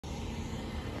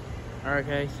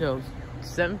Okay, so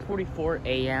 7:44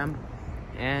 a.m.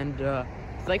 and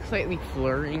it's like slightly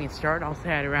flurrying. It started also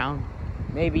at around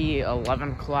maybe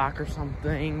 11 o'clock or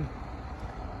something.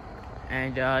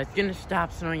 And it's gonna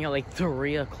stop snowing at like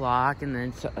 3 o'clock and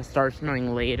then start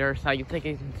snowing later. So I think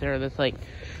I consider this like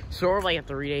sort of like a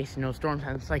 3-day snowstorm.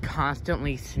 And it's like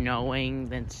constantly snowing,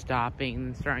 then stopping,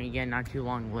 then starting again not too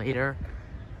long later.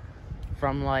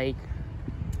 From like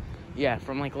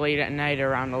late at night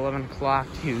around 11 o'clock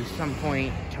to some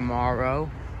point tomorrow.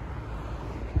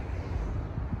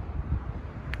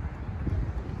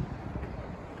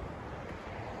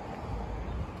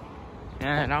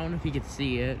 And I don't know if you could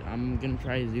see it. I'm gonna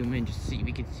try to zoom in just to see if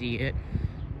you can see it.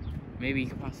 Maybe you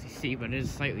can possibly see, but it is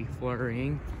slightly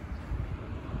flurrying.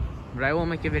 But I will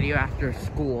make a video after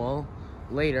school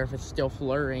later if it's still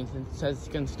flurrying, since it says it's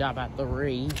gonna stop at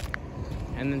 3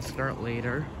 and then start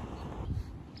later.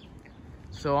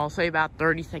 So I'll say about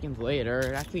 30 seconds later,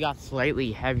 it actually got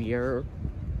slightly heavier.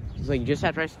 It's like just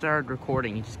after I started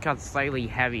recording, it just got slightly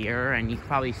heavier, and you can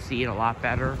probably see it a lot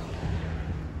better.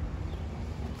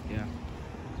 Yeah.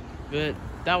 But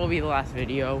that will be the last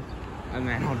video, and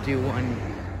then I'll do one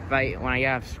when I get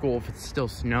out of school if it's still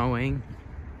snowing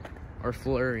or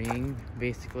flurrying,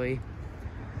 basically.